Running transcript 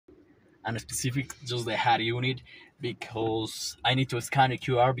and specific just the head unit, because I need to scan the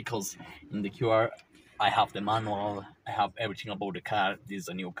QR, because in the QR I have the manual, I have everything about the car. This is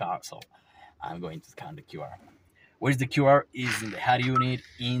a new car, so I'm going to scan the QR. Where's the QR? Is in the head unit,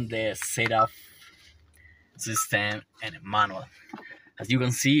 in the setup system and manual. As you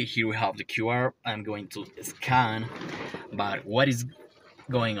can see, here we have the QR. I'm going to scan, but what is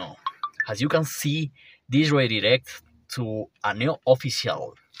going on? As you can see, this redirects to a new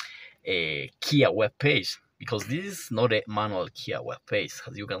official Kia web page, because this is not a manual Kia web page.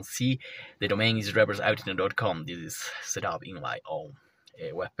 As you can see, the domain is reverseauditing.com. This is set up in my own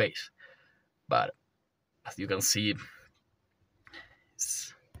web page, but as you can see,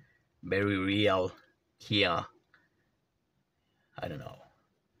 it's very real Kia. I don't know,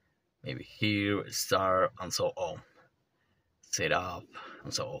 maybe here, start, and so on, set up,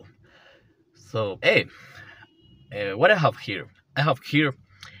 and so on. So, hey, what I have here? I have here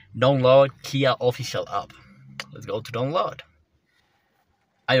download Kia official app. Let's go to download.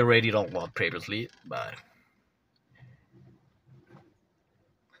 I already downloaded previously, but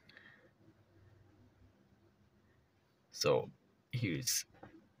so here's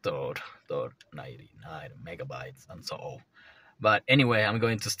dot 99 megabytes and so on. But anyway, I'm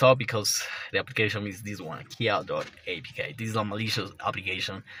going to stop because the application is this one, Kia.apk. This is a malicious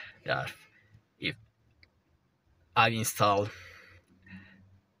application that if I install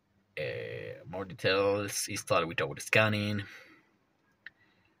more details, install without scanning,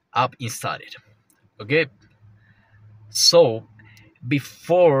 app installed. Okay, so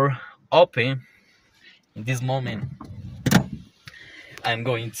before open, in this moment, I'm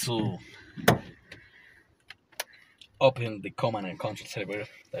going to open the command and control server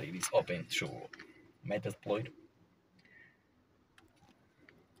that it is open through Metasploit.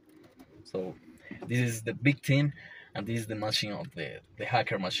 So this is the victim and this is the machine of the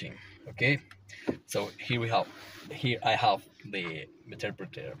hacker machine. Okay, so here I have the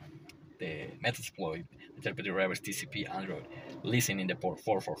interpreter, the Metasploit interpreter reverse TCP Android listening in the port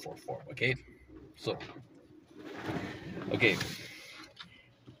 4444. Okay, so okay,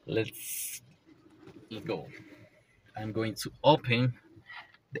 let's go. I'm going to open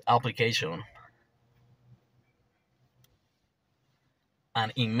the application,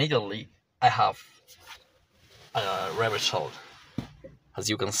 and immediately I have a reverse hold. As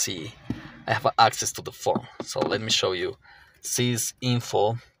you can see, I have access to the form. So let me show you. Sys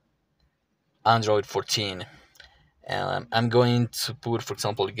info Android 14, and I'm going to put, for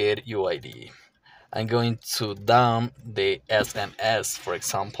example, get UID. I'm going to down the SMS, for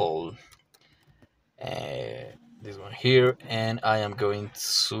example, this one here, and I am going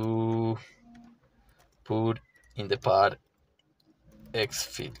to put in the path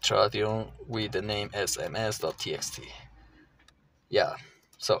exfiltration with the name sms.txt. Yeah,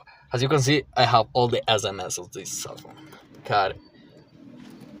 so as you can see, I have all the SMS of this cell phone. Cat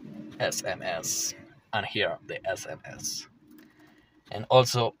SMS, and here the SMS. And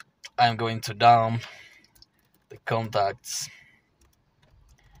also, I'm going to down the contacts.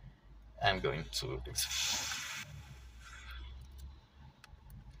 I'm going to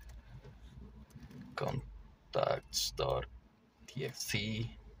contacts.txt,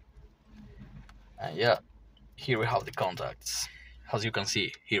 and yeah, here we have the contacts. As you can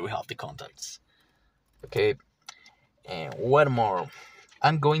see, here we have the contacts. Okay, and one more,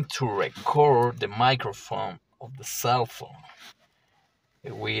 I'm going to record the microphone of the cell phone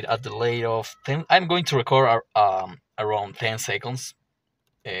with a delay of 10. I'm going to record around 10 seconds.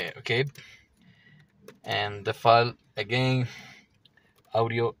 Okay, and the file again,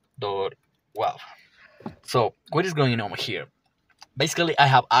 audio.wav. So what is going on here? Basically, I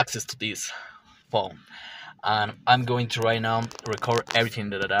have access to this phone, and I'm going to right now record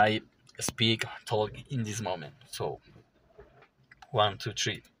everything that I speak, talk in this moment. So 1, 2,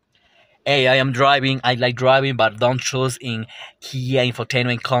 3. Hey, I am driving. I like driving, but don't choose in Kia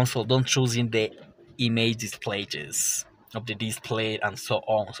Infotainment Console. Don't choose in the image displays of the display and so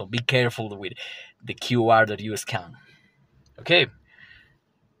on. So be careful with the QR that you scan. Okay.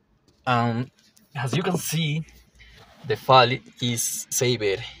 As you can see, the file is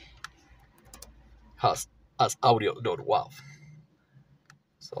saved as audio.wav.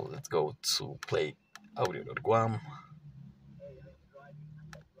 So let's go to play audio.wav.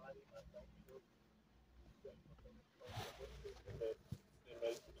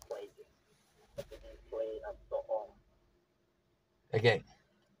 Again.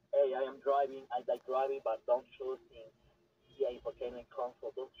 Hey, I am driving. I like driving, but don't choose in the Infotainment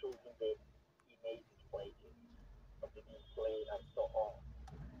Console. Don't choose in the image display of the display and so on.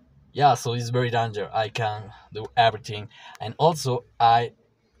 Yeah, so it's very dangerous. I can do everything, and also I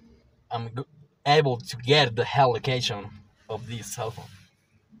able to get the hell location of this cell phone.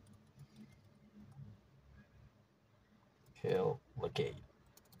 Hell locate.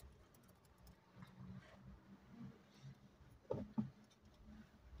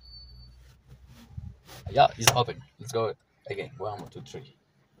 Yeah, it's open. Let's go again. 1, 2, 3.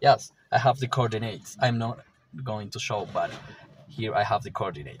 Yes, I have the coordinates. I'm not going to show, but here I have the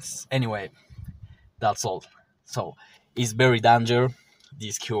coordinates. Anyway, that's all. So it's very dangerous,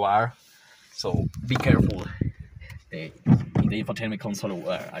 this QR. So be careful. In the infotainment console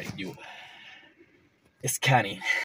where are you scanning